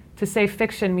to say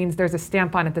fiction means there's a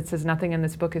stamp on it that says nothing in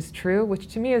this book is true,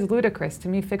 which to me is ludicrous. To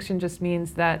me, fiction just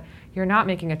means that you're not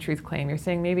making a truth claim. You're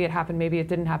saying maybe it happened, maybe it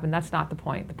didn't happen. That's not the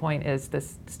point. The point is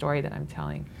this story that I'm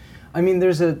telling. I mean,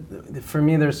 for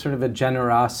me, there's sort of a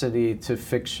generosity to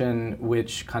fiction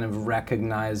which kind of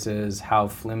recognizes how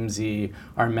flimsy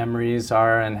our memories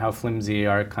are and how flimsy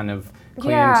our kind of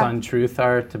claims on truth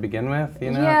are to begin with,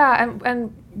 Yeah,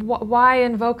 and why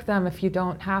invoke them if you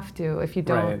don't have to, if you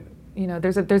don't,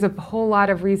 there's a whole lot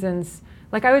of reasons.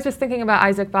 Like I was just thinking about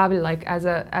Isaac Babel, like as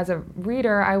a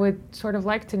reader, I would sort of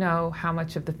like to know how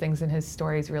much of the things in his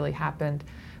stories really happened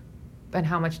and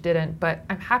how much didn't, but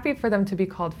I'm happy for them to be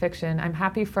called fiction. I'm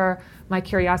happy for my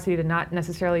curiosity to not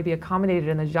necessarily be accommodated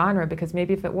in the genre, because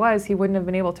maybe if it was, he wouldn't have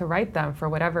been able to write them for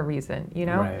whatever reason,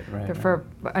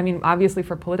 I mean, obviously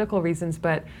for political reasons,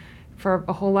 but for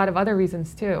a whole lot of other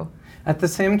reasons too. At the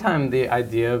same time, the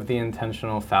idea of the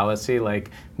intentional fallacy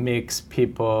makes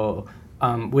people,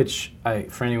 which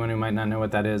for anyone who might not know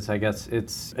what that is, I guess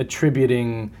it's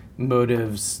attributing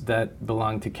motives that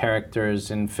belong to characters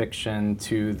in fiction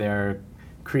to their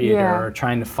creator, or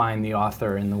trying to find the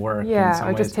author in the work. in some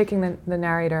or ways. just taking the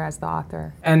narrator as the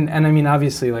author. And I mean,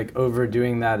 obviously,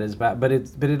 overdoing that is bad, but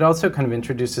it also kind of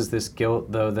introduces this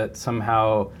guilt, though, that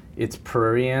somehow it's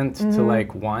prurient to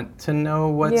want to know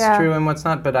what's true and what's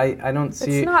not. But I don't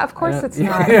see. It's not. Of course, it's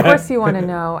not. Of course, you want to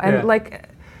know, and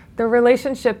the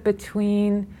relationship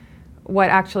between what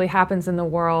actually happens in the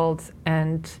world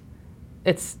and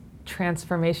its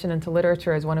transformation into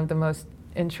literature is one of the most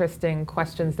interesting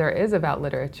questions there is about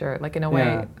literature. Like in a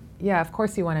way, of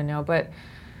course you want to know, but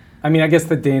I mean, I guess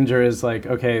the danger is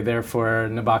okay, therefore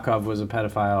Nabokov was a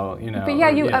pedophile,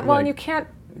 But and you can't.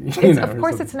 Of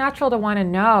course, it's natural to want to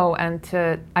know and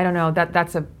to, I don't know,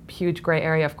 that's a huge gray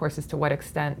area, of course, as to what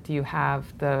extent do you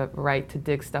have the right to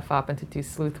dig stuff up and to do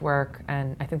sleuth work,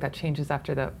 and I think that changes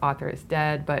after the author is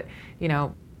dead, but,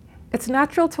 it's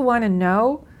natural to want to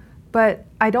know, but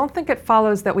I don't think it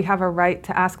follows that we have a right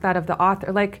to ask that of the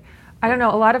author. Like, I don't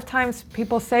know, a lot of times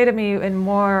people say to me in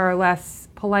more or less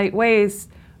polite ways,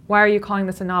 why are you calling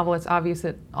this a novel? It's obvious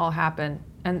it all happened.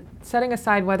 And setting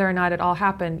aside whether or not it all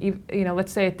happened,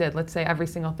 let's say it did. Let's say every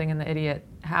single thing in The Idiot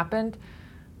happened.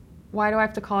 why do I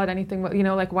have to call it anything? You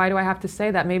know, like, why do I have to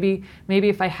say that? Maybe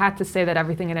if I had to say that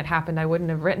everything in it happened, I wouldn't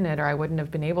have written it, or I wouldn't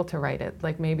have been able to write it.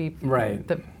 Like, maybe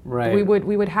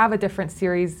we would have a different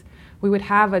series. We would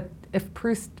have if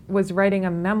Proust was writing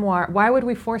a memoir, why would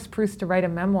we force Proust to write a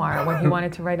memoir when he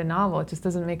wanted to write a novel? It just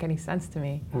doesn't make any sense to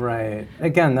me. Right.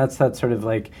 Again, that's that sort of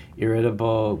like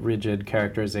irritable, rigid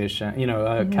characterization,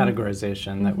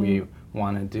 categorization that we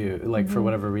want to do, like for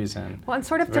whatever reason. Well, and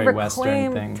sort of it's a to very Western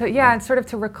reclaim, thing. and sort of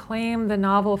to reclaim the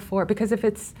novel because if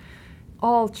it's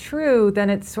all true, then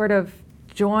it sort of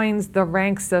joins the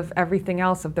ranks of everything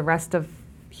else, of the rest of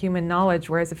human knowledge.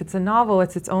 Whereas if it's a novel,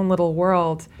 it's its own little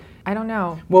world. I don't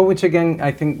know. Well, which again,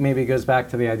 I think maybe goes back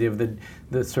to the idea of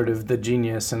the sort of the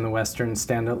genius in the Western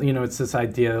stand-up. You know, it's this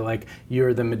idea like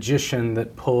you're the magician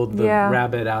that pulled the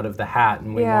rabbit out of the hat,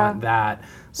 and we want that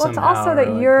somehow. Well, it's also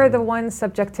that you're the one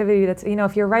subjectivity that's, you know,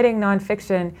 if you're writing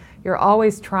nonfiction, you're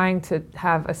always trying to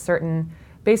have a certain,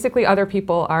 basically other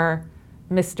people are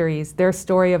mysteries. Their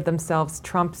story of themselves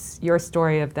trumps your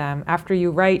story of them. After you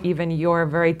write even your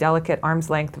very delicate arm's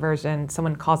length version,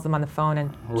 someone calls them on the phone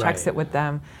and checks it with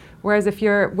them. Whereas if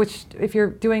you're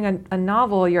doing a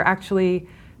novel, you're actually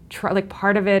like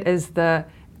part of it is the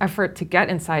effort to get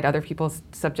inside other people's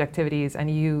subjectivities, and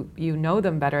you know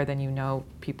them better than you know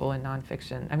people in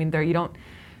nonfiction. I mean,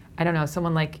 I don't know,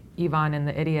 someone like Ivan in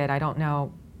The Idiot, I don't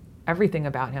know everything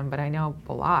about him, but I know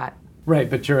a lot. Right,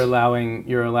 but you're allowing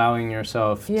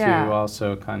yourself to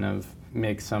also kind of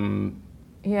make some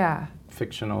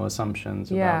fictional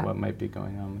assumptions about what might be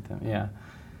going on with him. Yeah.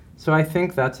 So I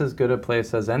think that's as good a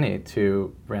place as any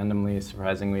to randomly,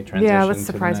 surprisingly transition let's to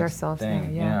surprise the next ourselves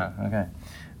thing. now. Yeah, okay.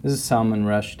 This is Salman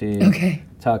Rushdie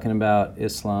talking about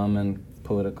Islam and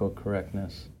political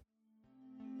correctness.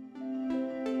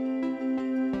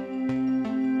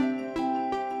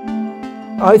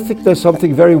 I think there's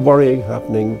something very worrying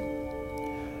happening,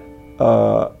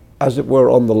 as it were,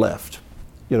 on the left.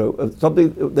 You know,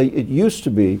 it used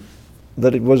to be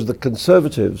that it was the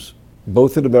conservatives,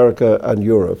 both in America and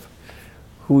Europe,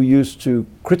 who used to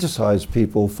criticize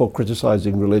people for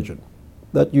criticizing religion.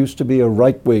 That used to be a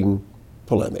right-wing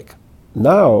polemic.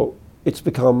 Now it's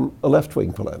become a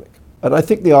left-wing polemic. And I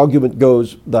think the argument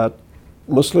goes that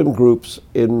Muslim groups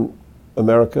in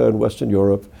America and Western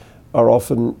Europe are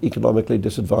often economically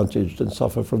disadvantaged and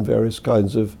suffer from various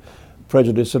kinds of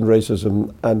prejudice and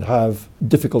racism and have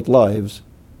difficult lives,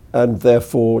 and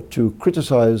therefore to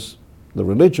criticize the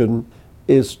religion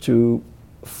is to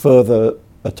further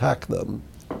attack them,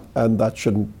 and that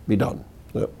shouldn't be done.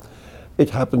 So it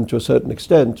happened to a certain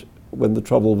extent when the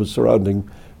trouble was surrounding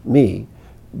me,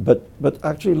 but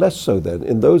actually less so then.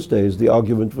 In those days,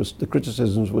 the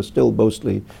criticisms were still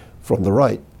mostly from the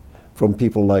right, from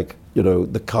people like, you know,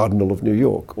 the Cardinal of New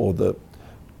York, or the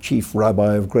Chief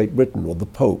Rabbi of Great Britain, or the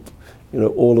Pope, you know,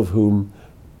 all of whom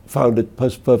found it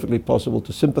perfectly possible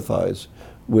to sympathize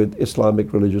with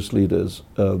Islamic religious leaders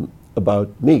about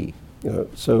me. You know,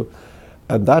 so,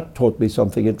 and that taught me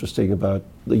something interesting about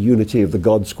the unity of the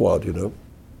God Squad. You know,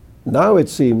 now it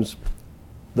seems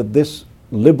that this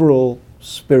liberal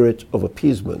spirit of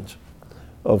appeasement,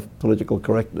 of political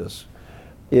correctness,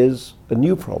 is a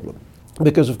new problem,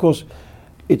 because of course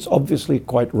it's obviously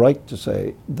quite right to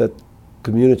say that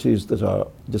communities that are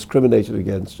discriminated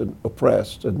against and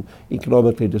oppressed and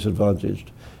economically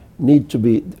disadvantaged need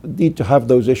to have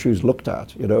those issues looked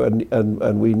at, you know,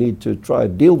 and we need to try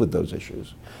and deal with those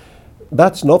issues.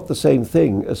 That's not the same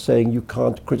thing as saying you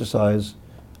can't criticize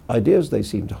ideas they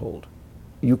seem to hold.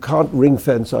 You can't ring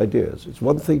fence ideas. It's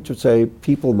one thing to say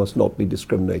people must not be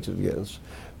discriminated against,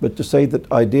 but to say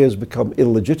that ideas become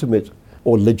illegitimate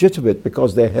or legitimate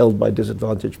because they're held by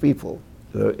disadvantaged people,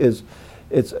 you know, it's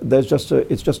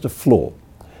just a flaw.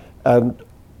 And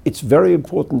it's very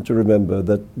important to remember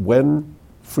that when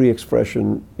free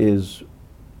expression is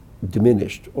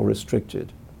diminished or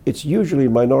restricted, it's usually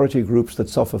minority groups that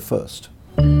suffer first.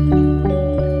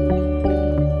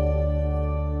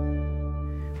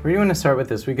 Where do you want to start with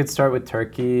this? We could start with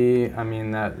Turkey. I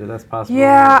mean, that's possible.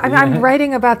 Yeah, and I'm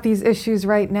writing about these issues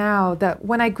right now. That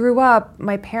when I grew up,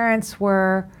 my parents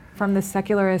were from the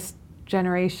secularist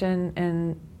generation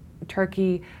in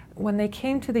Turkey. When they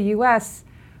came to the US,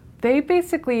 they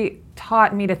basically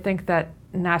taught me to think that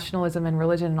nationalism and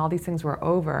religion and all these things were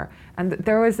over. And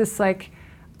there was this like,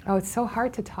 oh, it's so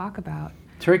hard to talk about.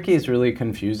 Turkey is really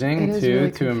confusing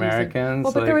to Americans.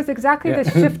 Well, but there was exactly the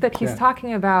shift that he's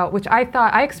talking about, which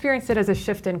I experienced it as a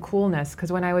shift in coolness,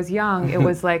 because when I was young, it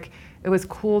was like, it was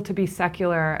cool to be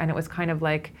secular, and it was kind of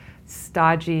like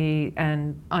stodgy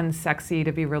and unsexy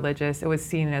to be religious. It was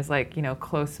seen as like, you know,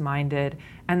 close-minded.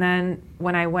 And then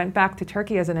when I went back to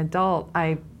Turkey as an adult,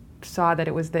 I saw that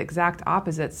it was the exact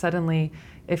opposite. Suddenly,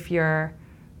 if you're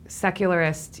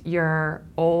secularist, you're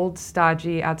old,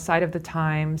 stodgy, outside of the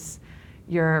times,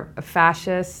 you're a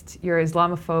fascist, you're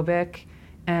Islamophobic,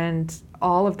 and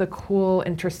all of the cool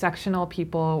intersectional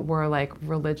people were like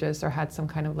religious or had some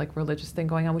kind of like religious thing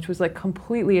going on, which was like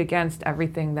completely against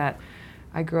everything that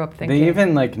I grew up thinking. They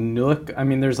even like look, I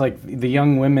mean, there's like the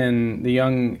young women, the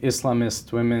young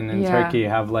Islamist women in Turkey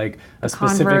have like a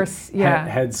specific Converse,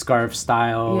 headscarf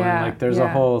style. Yeah, and like there's a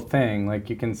whole thing. Like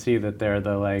you can see that they're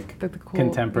the like the cool,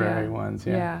 contemporary ones.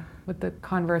 Yeah, with the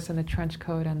Converse and the trench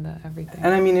coat and the everything.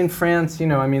 And I mean, in France, you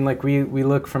know, I mean, like we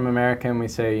look from America and we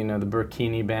say, you know, the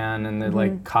burkini ban and the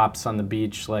like cops on the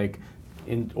beach, like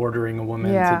ordering a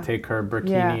woman to take her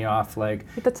burkini off, like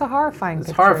but that's a horrifying it's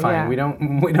picture, horrifying. We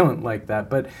don't like that.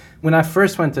 But when I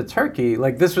first went to Turkey,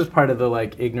 like this was part of the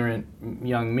like ignorant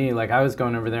young me. Like I was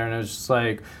going over there and I was just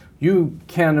like, you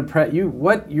can't oppress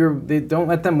they don't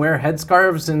let them wear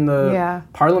headscarves in the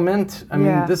parliament. I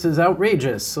mean, this is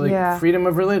outrageous. Like freedom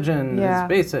of religion is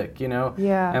basic, you know?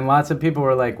 And lots of people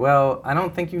were like, well, I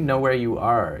don't think you know where you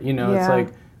are. You know, it's like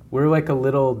we're like a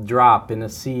little drop in a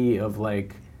sea of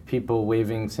like people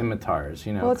waving scimitars,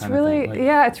 you know. Well, it's really,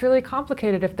 it's really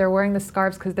complicated. If they're wearing the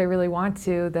scarves because they really want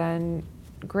to, then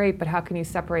great, but how can you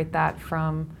separate that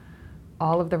from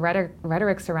all of the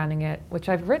rhetoric surrounding it, which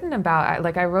I've written about.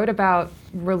 I wrote about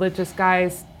religious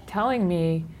guys telling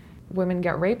me women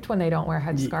get raped when they don't wear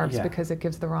headscarves because it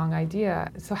gives the wrong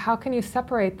idea. So how can you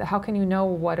separate how can you know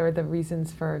what are the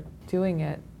reasons for doing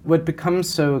it? What becomes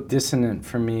so dissonant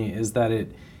for me is that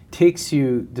it takes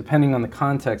you, depending on the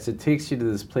context, it takes you to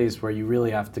this place where you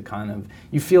really have to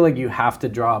you feel like you have to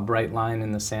draw a bright line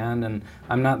in the sand, and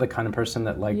I'm not the kind of person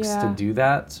that likes to do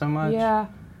that so much. Yeah.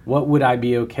 What would I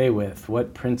be okay with?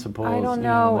 What principles? I don't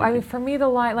know. I mean, for me, the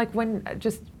line, like when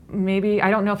maybe, I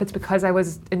don't know if it's because I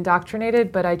was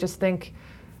indoctrinated, but I just think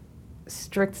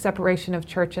strict separation of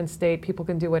church and state, people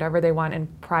can do whatever they want in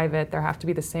private. There have to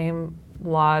be the same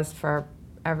laws for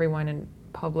everyone in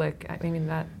public. I mean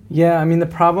that. Yeah, I mean the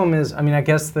problem is, I mean I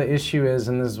guess the issue is,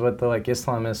 and this is what the like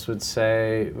Islamists would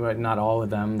say, but not all of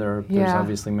them. There's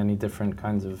obviously many different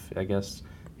kinds of, I guess,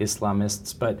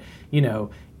 Islamists, but you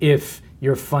know, if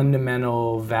your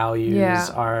fundamental values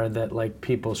are that like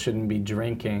people shouldn't be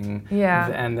drinking,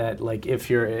 and that like if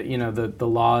you're, you know, the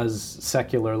laws,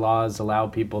 secular laws allow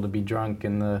people to be drunk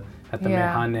at the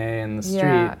meyhane in the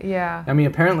street. I mean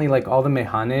apparently like all the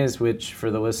meyhanes, which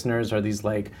for the listeners are these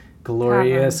like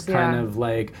glorious kind of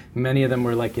like, many of them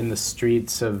were like in the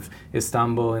streets of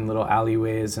Istanbul in little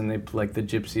alleyways, and they like the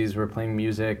gypsies were playing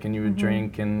music and you would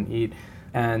drink and eat,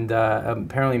 and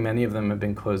apparently many of them have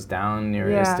been closed down near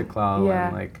Istiklal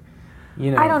and like, you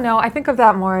know. I don't know, I think of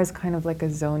that more as kind of like a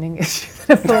zoning issue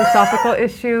than a philosophical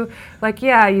issue. Like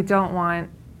you don't want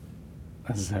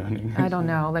a zoning I don't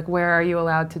know, like where are you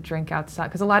allowed to drink outside,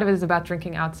 because a lot of it is about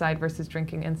drinking outside versus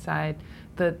drinking inside.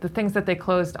 The things that they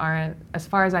closed aren't, as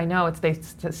far as I know, they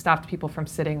stopped people from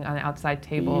sitting on outside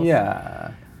tables.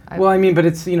 Yeah. Well, I mean, but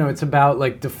it's, you know, it's about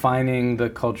like defining the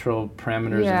cultural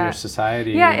parameters of your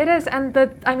society. Yeah, it is. And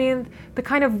the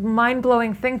kind of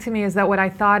mind-blowing thing to me is that what I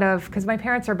thought of, because my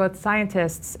parents are both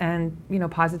scientists, and, you know,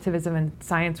 positivism and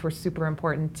science were super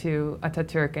important to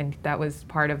Ataturk, and that was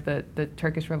part of the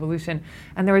Turkish Revolution.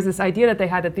 And there was this idea that they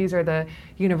had that these are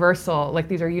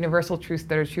these are universal truths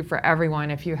that are true for everyone.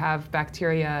 If you have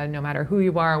bacteria, no matter who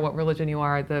you are, what religion you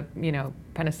are,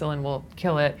 penicillin will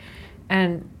kill it.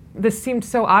 And this seemed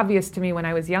so obvious to me when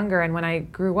I was younger, and when I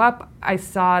grew up, I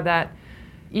saw that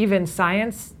even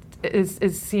science is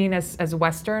seen as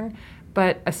Western,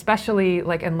 but especially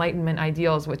like Enlightenment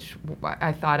ideals, which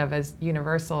I thought of as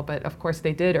universal, but of course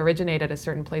they did originate at a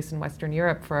certain place in Western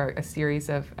Europe for a series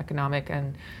of economic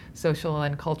and social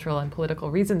and cultural and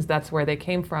political reasons. That's where they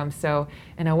came from. So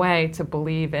in a way, to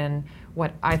believe in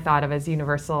what I thought of as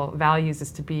universal values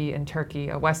is to be in Turkey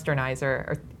a Westernizer,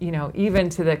 or, you know, even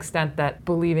to the extent that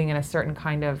believing in a certain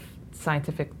kind of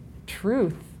scientific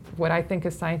truth, what I think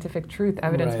is scientific truth,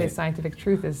 evidence-based scientific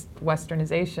truth, is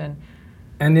Westernization.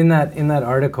 And in that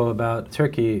article about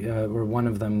Turkey, or one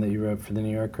of them that you wrote for the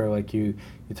New Yorker, like you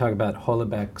talk about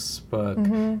Houellebecq's book,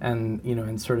 and you know,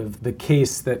 and sort of the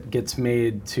case that gets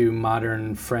made to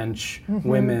modern French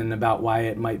women about why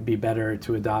it might be better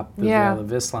to adopt the veil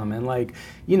of Islam, and like,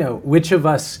 you know, which of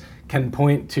us can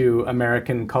point to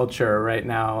American culture right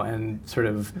now and sort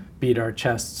of beat our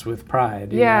chests with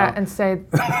pride. You know? And say,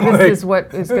 this is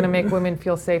what is going to make women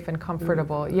feel safe and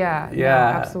comfortable. No,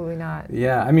 absolutely not.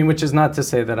 Yeah, I mean, which is not to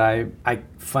say that I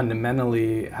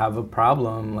fundamentally have a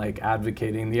problem like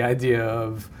advocating the idea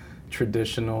of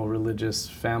traditional religious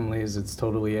families. It's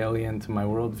totally alien to my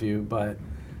worldview, but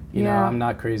You know, Yeah. I'm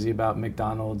not crazy about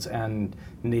McDonald's and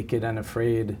Naked and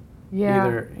Afraid Yeah.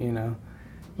 either, you know.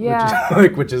 Yeah.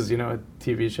 Which is, you know, a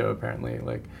TV show apparently.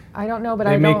 Like, I don't know, but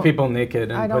they I make don't. people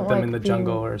naked I and don't put them like in the being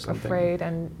jungle or something. Afraid,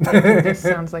 and this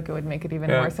sounds like it would make it even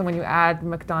Yeah. worse. And when you add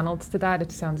McDonald's to that,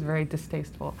 it sounds very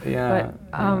distasteful. Yeah.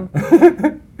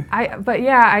 But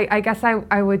I guess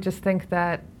I would just think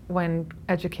that when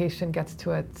education gets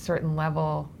to a certain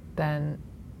level, then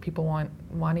people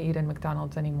want to eat in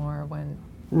McDonald's anymore.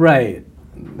 Right.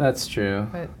 That's true.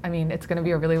 But I mean, it's going to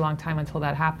be a really long time until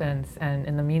that happens, and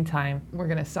in the meantime, we're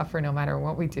going to suffer no matter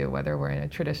what we do, whether we're in a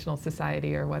traditional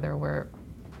society or whether we're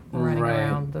running Right.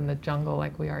 around in the jungle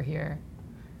like we are here.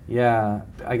 Yeah,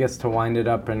 I guess to wind it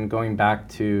up and going back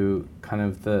to kind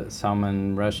of the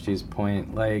Salman Rushdie's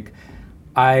point, like,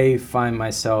 I find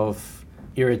myself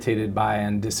irritated by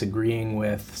and disagreeing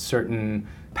with certain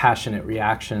passionate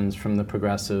reactions from the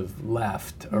progressive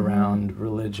left around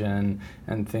religion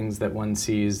and things that one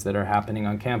sees that are happening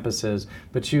on campuses.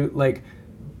 But you, like,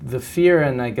 the fear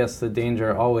and I guess the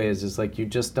danger always is like, you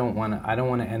just don't want to, I don't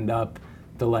want to end up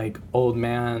the like old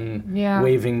man Yeah.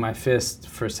 waving my fist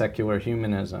for secular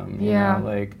humanism, you Yeah. know,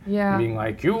 like Yeah. being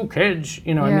like, you kids,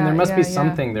 you know, I mean, Yeah, there must be yeah, yeah.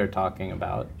 something they're talking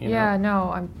about, you Yeah,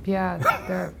 know?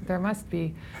 there must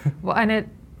be. Well, and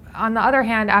on the other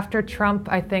hand, after Trump,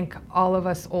 I think all of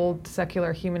us old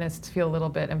secular humanists feel a little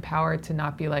bit empowered to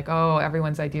not be like, oh,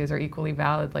 everyone's ideas are equally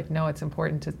valid. Like, no, it's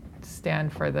important to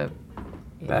stand for the,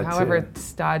 That however too.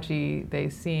 stodgy they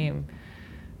seem.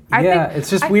 It's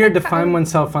just weird to find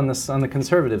oneself on the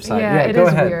conservative side. Yeah, it go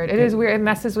is ahead. weird. It is weird. It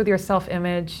messes with your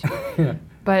self-image. Yeah.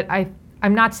 But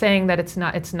I'm not saying that it's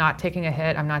not taking a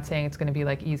hit. I'm not saying it's going to be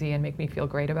like easy and make me feel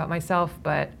great about myself.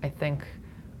 But I think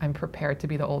I'm prepared to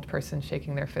be the old person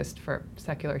shaking their fist for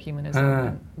secular humanism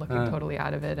and looking totally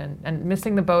out of it and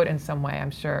missing the boat in some way,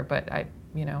 I'm sure. But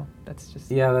that's just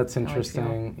Yeah, that's how I feel.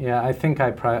 interesting. Yeah, I think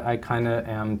I kind of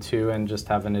am too, and just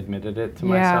haven't admitted it to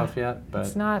myself yet. But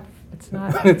It's not It's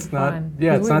not- fun.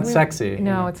 yeah, 'Cause it's not sexy,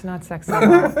 No, yeah. it's not sexy at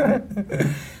all.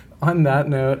 on that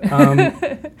note,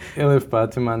 Elif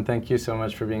Batuman, thank you so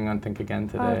much for being on Think Again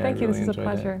today. Oh, thank I you. really This is a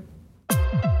enjoyed it.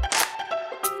 pleasure.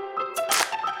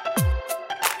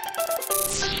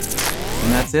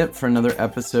 And that's it for another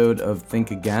episode of Think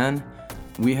Again.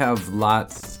 We have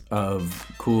lots of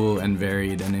cool and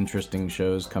varied and interesting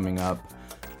shows coming up,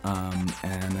 and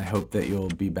I hope that you'll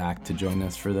be back to join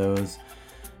us for those.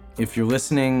 If you're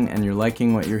listening and you're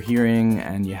liking what you're hearing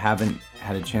and you haven't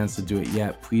had a chance to do it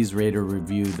yet, please rate or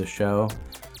review the show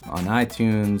on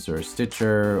iTunes or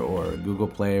Stitcher or Google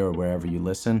Play or wherever you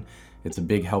listen. It's a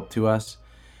big help to us.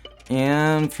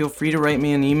 And feel free to write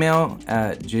me an email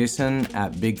at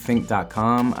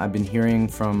jason@bigthink.com. I've been hearing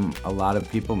from a lot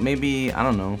of people, maybe,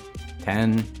 10,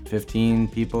 15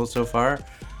 people so far.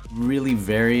 Really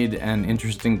varied and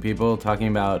interesting people talking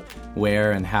about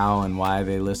where and how and why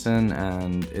they listen,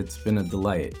 and it's been a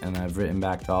delight, and I've written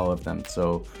back to all of them.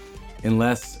 So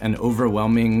unless an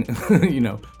overwhelming,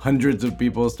 hundreds of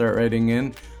people start writing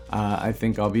in, I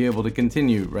think I'll be able to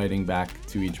continue writing back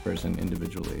to each person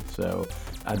individually. So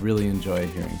I'd really enjoy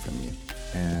hearing from you.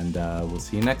 And we'll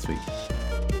see you next week.